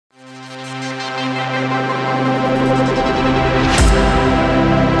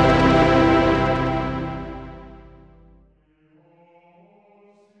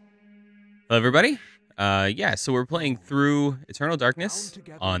Hello, everybody. Yeah, so we're playing through Eternal Darkness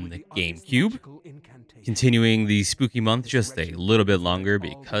on the GameCube, continuing the spooky month just a little bit longer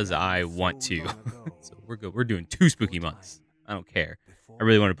because I want to. So we're good. We're doing 2 spooky months. I don't care. I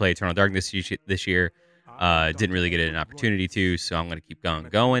really want to play Eternal Darkness this year. Didn't really get an opportunity to, so I'm going to keep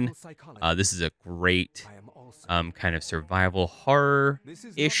going. This is a great kind of survival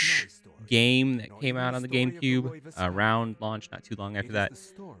horror-ish game that came out on the GameCube around launch, not too long after that.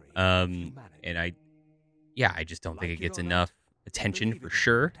 And I just don't think it gets enough attention for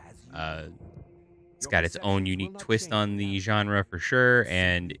sure. It's got its own unique twist on the genre for sure,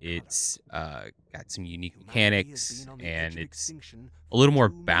 and it's got some unique mechanics, and it's a little more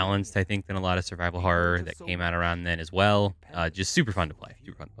balanced, I think, than a lot of survival horror that came out around then as well. Just super fun to play.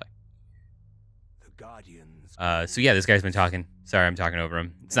 So yeah, this guy's been talking. Sorry, I'm talking over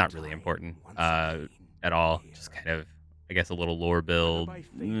him. It's not really important at all. Just kind of, I guess, a little lore build.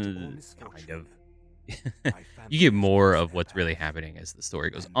 Kind of. You get more of what's really happening as the story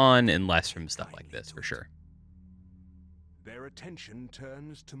goes on and less from stuff like this, for sure. Their attention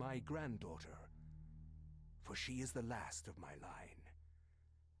turns to my granddaughter, for she is the last of my line,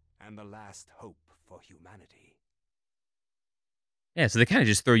 and the last hope for humanity. Yeah, so they kind of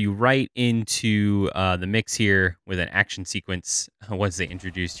just throw you right into the mix here with an action sequence once they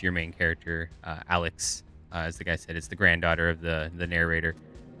introduce your main character, Alex. As the guy said, it's the granddaughter of the narrator.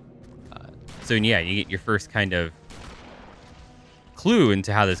 So yeah, you get your first kind of clue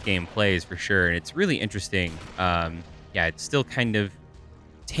into how this game plays for sure, and it's really interesting. Yeah, it's still kind of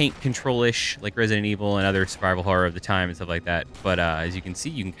tank control-ish, like Resident Evil and other survival horror of the time and stuff like that. But as you can see,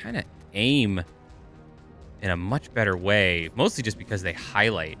 you can kind of aim in a much better way, mostly just because they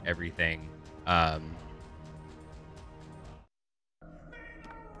highlight everything on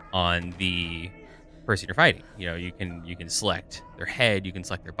the person you're fighting. You know, you can select their head, you can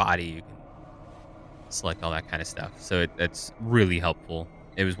select their body, you can select all that kind of stuff. So that's really helpful.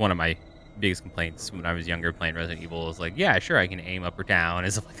 It was one of my biggest complaints when I was younger playing Resident Evil. Was like, yeah, sure, I can aim up or down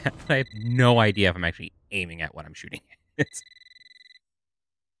and stuff like that, but I have no idea if I'm actually aiming at what I'm shooting at.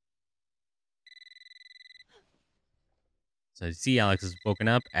 So you see, Alex is woken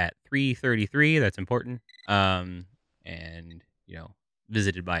up at 3:33. That's important. And you know,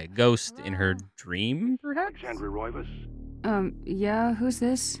 visited by a ghost in her dream, perhaps. Alexandra Roivas? Yeah, who's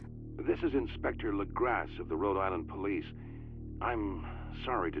this? This is Inspector LaGrasse of the Rhode Island Police. I'm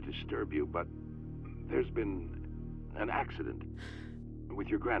sorry to disturb you, but there's been an accident with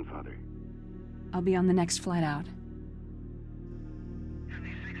your grandfather. I'll be on the next flight out.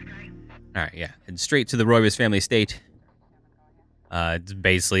 All right, yeah. And straight to the Roivas family estate. It's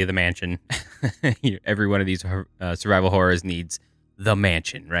basically the mansion. Every one of these survival horrors needs the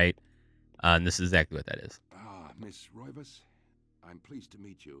mansion, right? And this is exactly what that is. Ah, Miss Roivas, I'm pleased to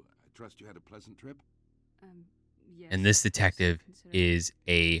meet you. I trust you had a pleasant trip? Yes. And this detective is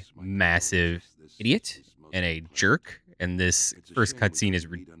a massive idiot and a jerk. And this first cutscene is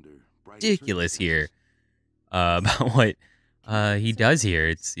ridiculous here about what he does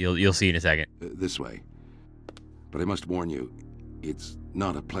here. You'll see in a second. This way. But I must warn you, it's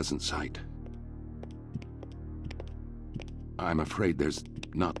not a pleasant sight. I'm afraid there's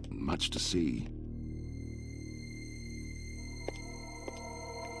not much to see.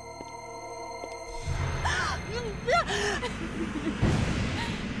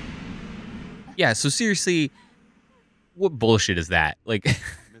 Yeah, so seriously, what bullshit is that? Like,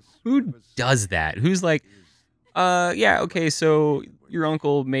 who does that? Who's like, yeah, okay, so your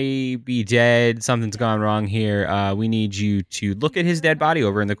uncle may be dead. Something's gone wrong here. We need you to look at his dead body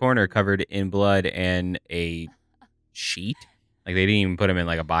over in the corner covered in blood and a sheet. Like, they didn't even put him in,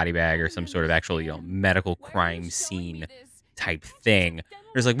 like, a body bag or some sort of actual, medical crime scene type thing.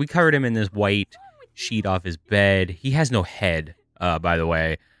 There's like, we covered him in this white sheet off his bed. He has no head, by the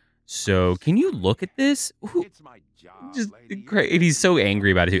way. So, can you look at this? It's my job, lady. And he's so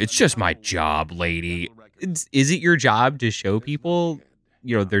angry about it, too. It's just my job, lady. Is it your job to show people,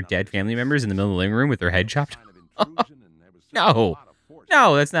 their dead family members in the middle of the living room with their head chopped off? No.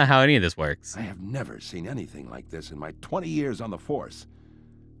 No, that's not how any of this works. I have never seen anything like this in my 20 years on the force.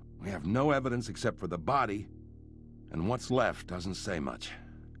 We have no evidence except for the body, and what's left doesn't say much.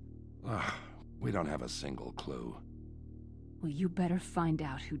 Ugh, we don't have a single clue. Well, you better find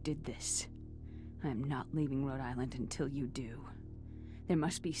out who did this. I'm not leaving Rhode Island until you do. There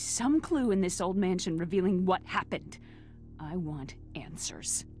must be some clue in this old mansion revealing what happened. I want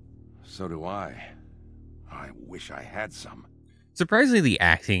answers. So do I. I wish I had some. Surprisingly, the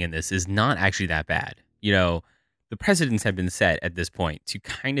acting in this is not actually that bad. The precedents have been set at this point to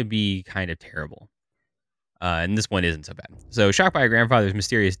kind of be kind of terrible. And this one isn't so bad. So, shocked by her grandfather's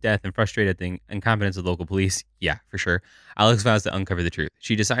mysterious death and frustrated at the incompetence of local police, yeah, for sure, Alex vows to uncover the truth.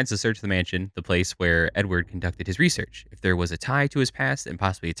 She decides to search the mansion, the place where Edward conducted his research. If there was a tie to his past and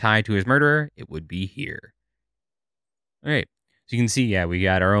possibly a tie to his murderer, it would be here. All right. So, you can see, yeah, we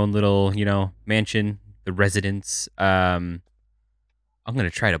got our own little, mansion, the residence. I'm going to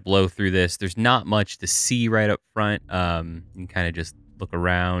try to blow through this. There's not much to see right up front. You can kind of just look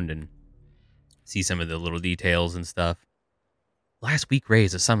around and see some of the little details and stuff. Last week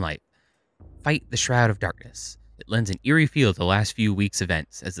rays of sunlight fight the shroud of darkness. It lends an eerie feel to the last few weeks'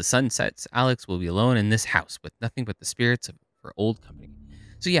 events. As the sun sets, Alex will be alone in this house with nothing but the spirits of her old company.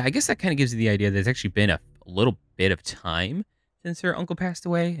 So yeah, I guess that kind of gives you the idea that it's actually been a little bit of time since her uncle passed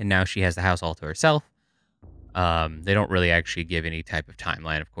away, and now she has the house all to herself. They don't really actually give any type of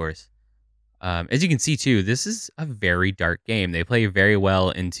timeline, of course. As you can see, too, this is a very dark game. They play very well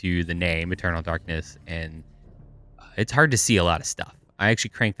into the name, Eternal Darkness, and it's hard to see a lot of stuff. I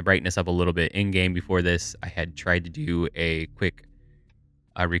actually cranked the brightness up a little bit in-game before this. I had tried to do a quick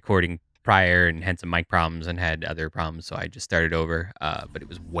recording prior and had some mic problems and had other problems, so I just started over, but it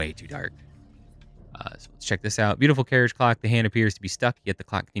was way too dark. So let's check this out. Beautiful carriage clock. The hand appears to be stuck, yet the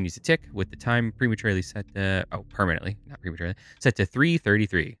clock continues to tick with the time prematurely set to... Oh, permanently, not prematurely. Set to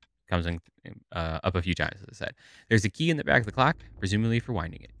 3:33. Comes in, up a few times, as I said. There's a key in the back of the clock, presumably for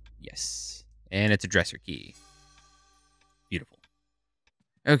winding it. Yes. And it's a dresser key. Beautiful.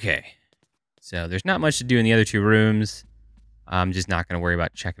 Okay. So there's not much to do in the other two rooms. I'm just not going to worry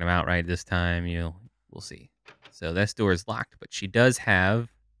about checking them out right this time. We'll see. So this door is locked, but she does have...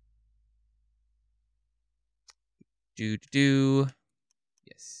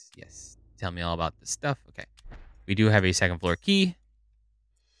 Yes. Tell me all about this stuff. Okay. We do have a second floor key.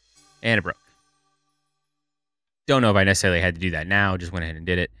 And it broke. Don't know if I necessarily had to do that now. Just went ahead and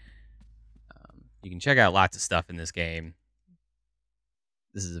did it. You can check out lots of stuff in this game.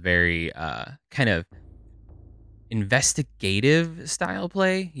 This is a very kind of investigative style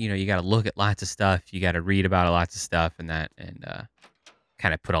play. You got to look at lots of stuff. You got to read about lots of stuff and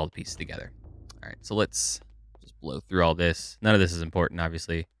kind of put all the pieces together. All right, so let's just blow through all this. None of this is important,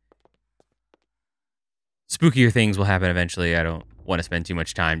 obviously. Spookier things will happen eventually. I don't want to spend too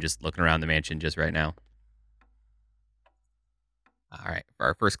much time just looking around the mansion just right now. All right, for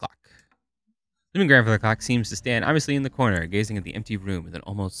our first clock. The new grandfather clock seems to stand obviously in the corner, gazing at the empty room with an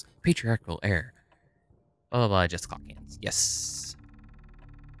almost patriarchal air. Blah, blah, blah, just clock hands. Yes.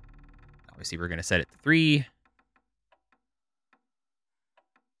 Obviously, we're going to set it to 3.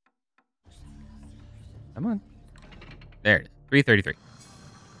 Come on. There it is. 3:33.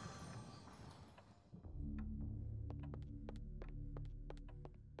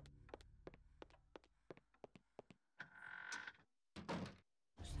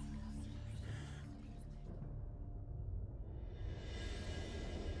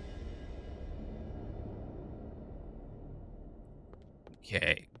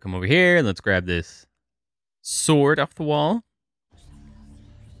 Okay, come over here and let's grab this sword off the wall.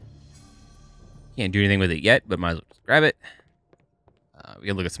 Can't do anything with it yet, but might as well just grab it. We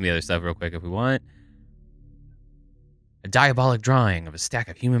can look at some of the other stuff real quick if we want. A diabolic drawing of a stack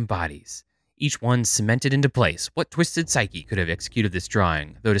of human bodies, each one cemented into place. What twisted psyche could have executed this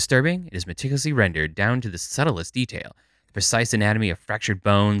drawing? Though disturbing, it is meticulously rendered down to the subtlest detail. The precise anatomy of fractured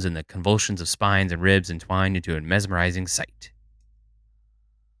bones and the convulsions of spines and ribs entwined into a mesmerizing sight.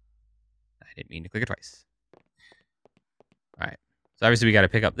 I didn't mean to click it twice. All right. So obviously we got to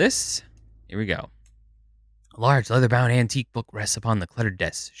pick up this. Here we go. A large leather-bound antique book rests upon the cluttered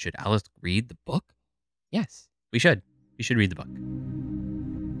desk. Should Alice read the book? Yes, we should. We should read the book.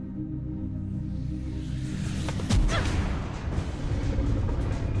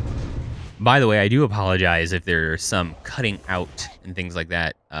 By the way, I do apologize if there's some cutting out and things like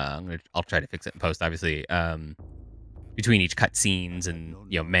that. I'll try to fix it in post, obviously. Between each cut scenes and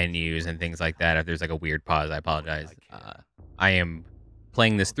menus and things like that, if there's like a weird pause, I apologize. I am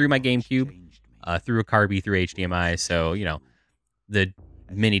playing this through my GameCube, through a Carby, through HDMI, so the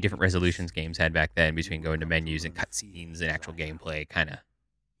many different resolutions games had back then between going to menus and cutscenes and actual gameplay kind of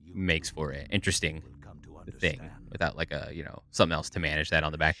makes for an interesting thing without like a something else to manage that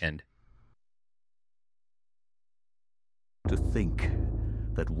on the back end. To think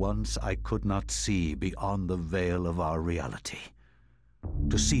that once I could not see beyond the veil of our reality,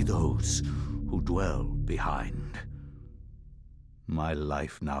 to see those who dwell behind. My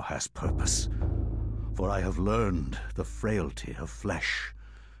life now has purpose, for I have learned the frailty of flesh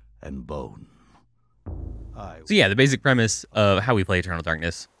and bone. So yeah, the basic premise of how we play Eternal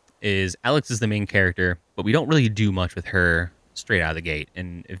Darkness is Alex is the main character, but we don't really do much with her straight out of the gate,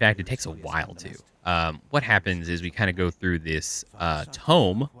 and in fact, it takes a while to. what happens is we kind of go through this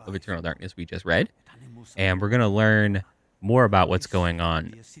tome of Eternal Darkness we just read, and we're going to learn more about what's going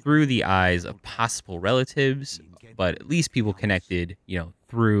on through the eyes of possible relatives, but at least people connected,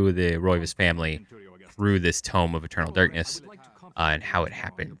 through the Roivas family, through this tome of Eternal Darkness, and how it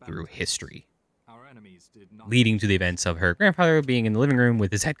happened through history, leading to the events of her grandfather being in the living room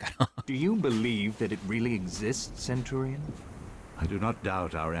with his head cut off. Do you believe that it really exists, Centurion? I do not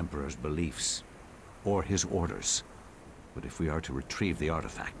doubt our Emperor's beliefs or his orders. But if we are to retrieve the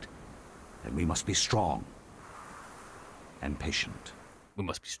artifact, then we must be strong and patient. We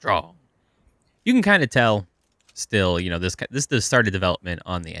must be strong. You can kind of tell still, this the start of development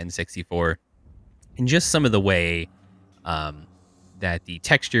on the N64, and just some of the way that the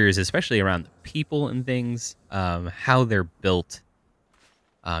textures, especially around the people and things, how they're built,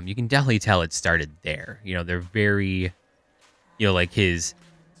 you can definitely tell it started there. They're very, like his,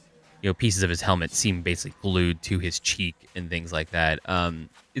 pieces of his helmet seem basically glued to his cheek and things like that.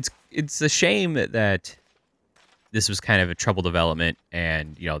 It's a shame that this was kind of a troubled development,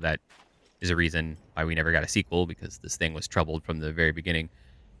 and that is a reason why we never got a sequel, because this thing was troubled from the very beginning.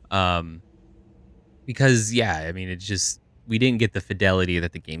 Because it's just, we didn't get the fidelity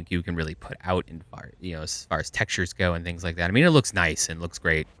that the GameCube can really put out in as far as textures go and things like that. I mean, it looks nice and looks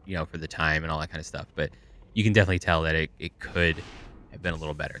great, for the time and all that kind of stuff, but you can definitely tell that it could have been a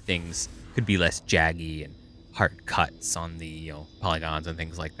little better. Things could be less jaggy and hard cuts on the polygons and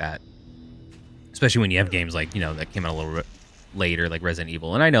things like that. Especially when you have games like, that came out a little bit later, like Resident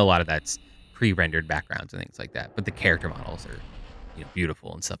Evil. And I know a lot of that's pre-rendered backgrounds and things like that, but the character models are,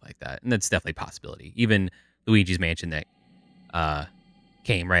 beautiful and stuff like that. And that's definitely a possibility. Even Luigi's Mansion that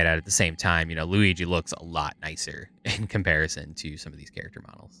came right out at the same time, Luigi looks a lot nicer in comparison to some of these character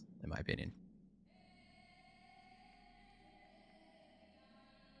models, in my opinion.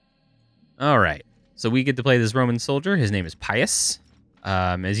 All right, so we get to play this Roman soldier. His name is Pious.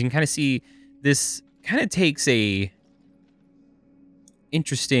 As you can kind of see, this kind of takes a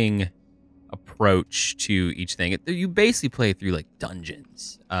interesting approach to each thing. You basically play through like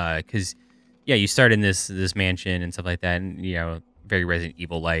dungeons, because you start in this mansion and stuff like that, and very Resident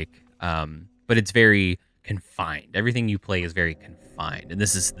Evil like, but it's very confined. Everything you play is very confined, and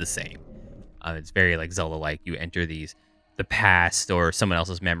this is the same. It's very like Zelda like. You enter the past or someone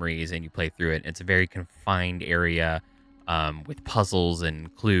else's memories, and you play through it. It's a very confined area, with puzzles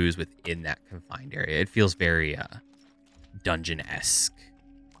and clues within that confined area. It feels very dungeon-esque.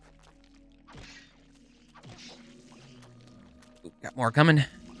 Ooh, got more coming.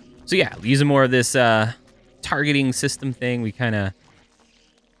 So using more of this targeting system thing, we kind of,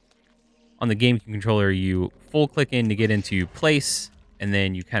 on the GameCube controller, you full click in to get into place, and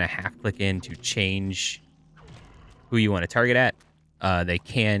then you kind of half click in to change who you want to target at. They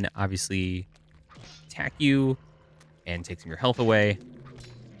can obviously attack you and take some of your health away.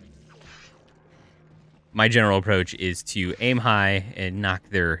 My general approach is to aim high and knock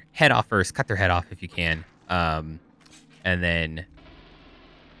their head off first, cut their head off if you can, and then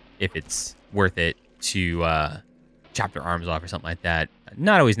if it's worth it to chop their arms off or something like that.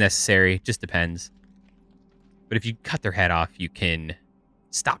 Not always necessary, just depends. But if you cut their head off, you can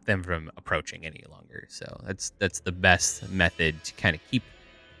stop them from approaching any longer. So that's the best method to kind of keep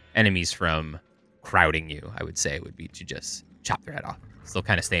enemies from crowding you, I would say, would be to just chop their head off. So they'll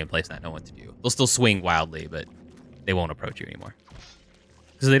kind of stay in place and not know what to do. They'll still swing wildly, but they won't approach you anymore,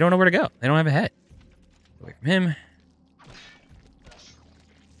 because they don't know where to go. They don't have a head. Away from him.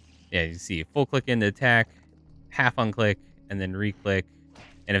 Yeah, you see, full click into attack, half unclick, and then re-click.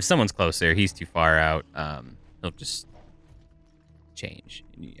 And if someone's closer, he's too far out, he'll just change.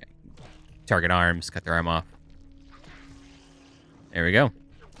 Target arms, cut their arm off. There we go.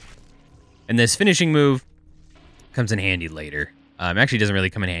 And this finishing move comes in handy later. Actually doesn't really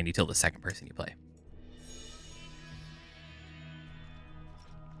come in handy till the second person you play.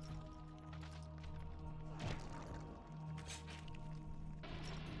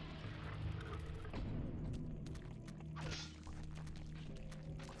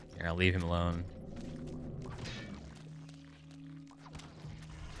 Here, I'll leave him alone.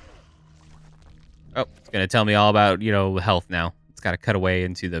 Oh, it's going to tell me all about, health now. It's got to cut away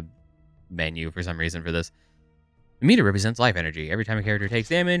into the menu for some reason for this. The meter represents life energy. Every time a character takes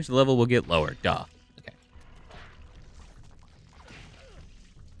damage, the level will get lower. Duh. Okay.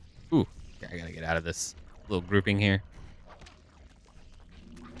 Ooh, okay, I gotta get out of this little grouping here.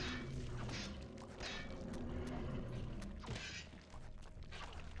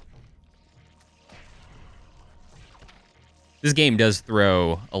 This game does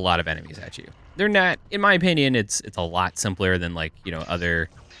throw a lot of enemies at you. They're not, in my opinion, it's a lot simpler than like, other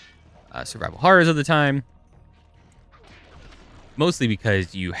survival horrors of the time. Mostly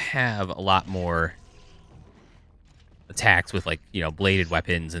because you have a lot more attacks with, like, you know, bladed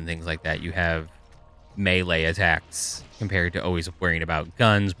weapons and things like that. You have melee attacks compared to always worrying about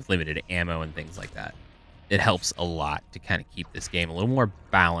guns with limited ammo and things like that. It helps a lot to kind of keep this game a little more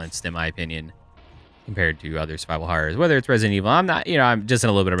balanced, in my opinion, compared to other survival horrors. Whether it's Resident Evil, I'm not, you know, I'm just in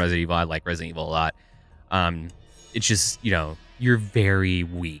a little bit of Resident Evil. I like Resident Evil a lot. It's just, you know, you're very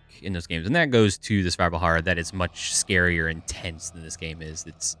weak in those games, and that goes to the survival horror that is much scarier and intense than this game is.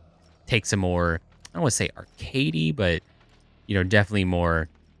 It takes a more, I don't want to say arcadey, but, you know, definitely more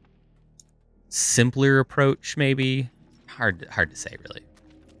simpler approach, maybe. Hard to say, really.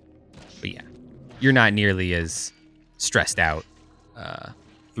 But yeah, you're not nearly as stressed out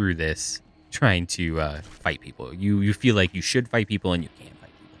through this trying to fight people. You feel like you should fight people, and you can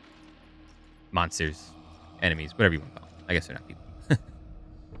fight people. Monsters, enemies, whatever you want to call them. I guess they're not people.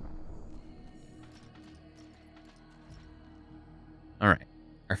 All right.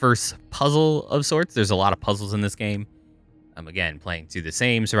 Our first puzzle of sorts. There's a lot of puzzles in this game. Again, playing to the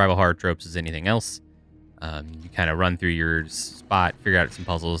same survival horror tropes as anything else. You kind of run through your spot, figure out some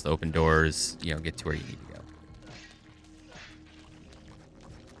puzzles, open doors, you know, get to where you need to go.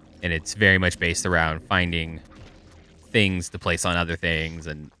 And it's very much based around finding things to place on other things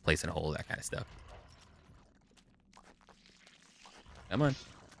and place in a hole, that kind of stuff. Come on.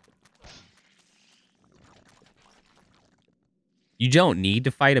 You don't need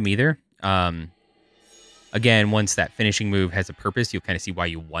to fight them either. Again, once that finishing move has a purpose, you'll kind of see why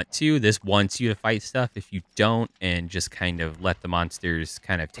you want to. This wants you to fight stuff. If you don't and just kind of let the monsters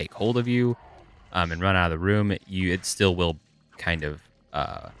kind of take hold of you and run out of the room, it still will kind of,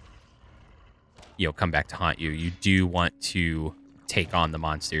 you know, come back to haunt you. You do want to take on the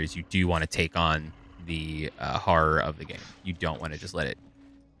monsters. You do want to take on the horror of the game. You don't want to just let it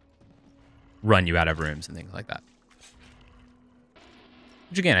run you out of rooms and things like that.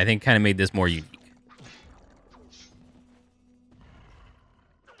 Which, again, I think kind of made this more unique.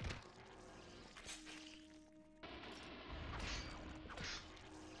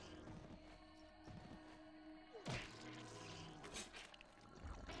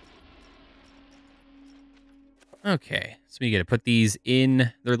 Okay, so we got to put these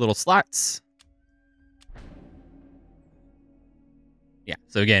in their little slots. Yeah,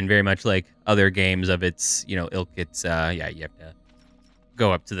 so again, very much like other games of its, you know, ilk, it's, yeah, you have to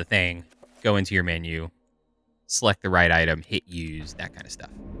go up to the thing, go into your menu, select the right item, hit use, that kind of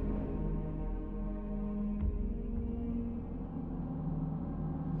stuff.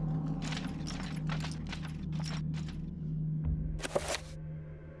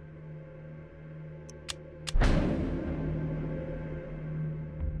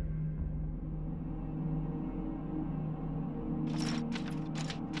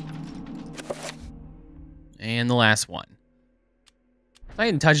 And the last one. I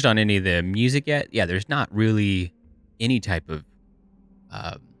hadn't touched on any of the music yet. Yeah, there's not really any type of,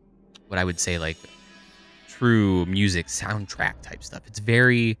 what I would say, like, true music soundtrack type stuff. It's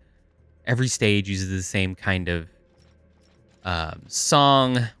very, every stage uses the same kind of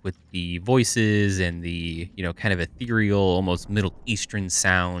song with the voices and the, you know, kind of ethereal, almost Middle Eastern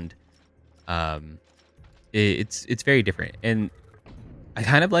sound. It's very different, and I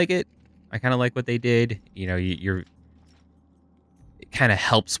kind of like it. I kind of like what they did. You know, it kind of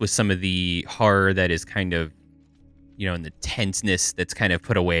helps with some of the horror that is kind of, you know, and the tenseness that's kind of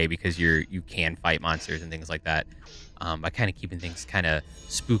put away because you can fight monsters and things like that. By kind of keeping things kind of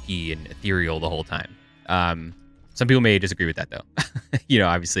spooky and ethereal the whole time. Some people may disagree with that, though. You know,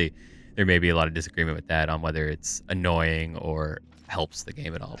 obviously, there may be a lot of disagreement with that on whether it's annoying or helps the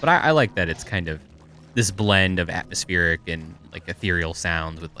game at all. But I like that it's kind of this blend of atmospheric and, like, ethereal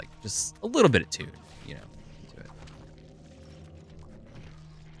sounds with, like, just a little bit of tune, you know, into it.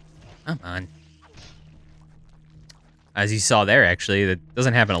 Come on. As you saw there, actually, that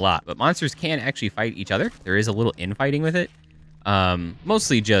doesn't happen a lot, but monsters can actually fight each other. There is a little infighting with it.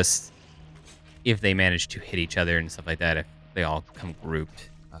 Mostly just if they manage to hit each other and stuff like that. If they all come grouped,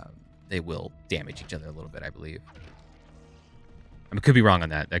 they will damage each other a little bit, I believe. I could be wrong on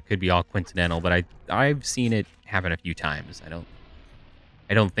that. That could be all coincidental, but I've seen it happen a few times. I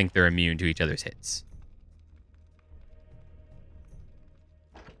don't think they're immune to each other's hits.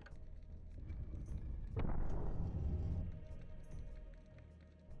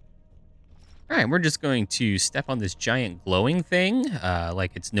 All right, we're just going to step on this giant glowing thing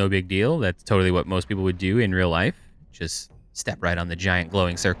like it's no big deal. That's totally what most people would do in real life. Just step right on the giant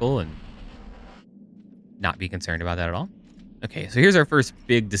glowing circle and not be concerned about that at all. Okay, so here's our first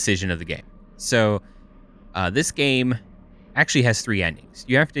big decision of the game. So this game actually has 3 endings.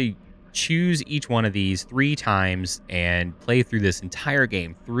 You have to choose each one of these 3 times and play through this entire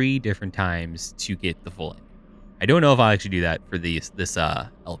game 3 different times to get the full ending. I don't know if I'll actually do that for this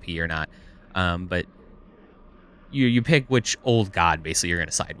LP or not, but you pick which old god basically you're going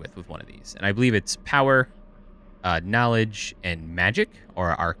to side with one of these. And I believe it's power, knowledge, and magic,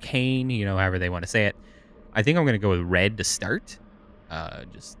 or arcane, you know, however they want to say it. I think I'm going to go with red to start,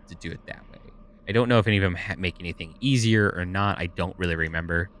 just to do it that way. I don't know if any of them make anything easier or not. I don't really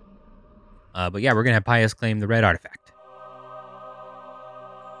remember. But yeah, we're going to have Pious claim the red artifact.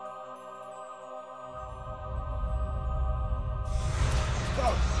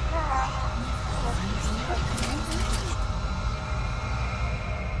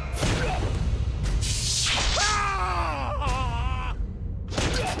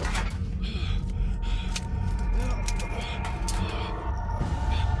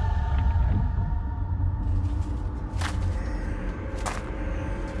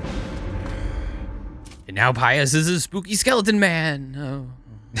 And now Pious is a spooky skeleton man. Oh.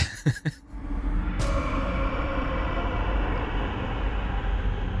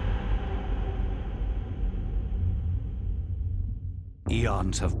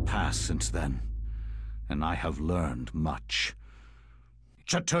 Eons have passed since then, and I have learned much.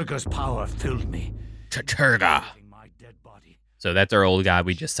 Chattur'gha's power filled me. Chattur'gha. So that's our old god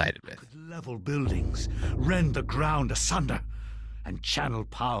we just sided with. Could level buildings, rend the ground asunder, and channel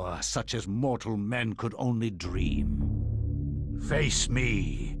power such as mortal men could only dream. Face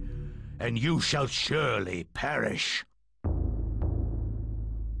me, and you shall surely perish.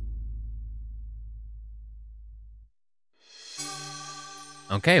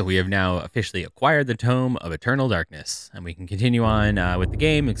 Okay, we have now officially acquired the Tome of Eternal Darkness, and we can continue on with the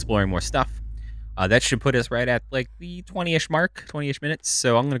game, exploring more stuff. That should put us right at like the 20-ish mark, 20-ish minutes.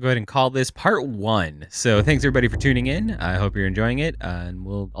 So I'm going to go ahead and call this part 1. So thanks everybody for tuning in. I hope you're enjoying it, and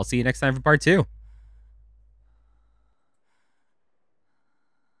I'll see you next time for part 2.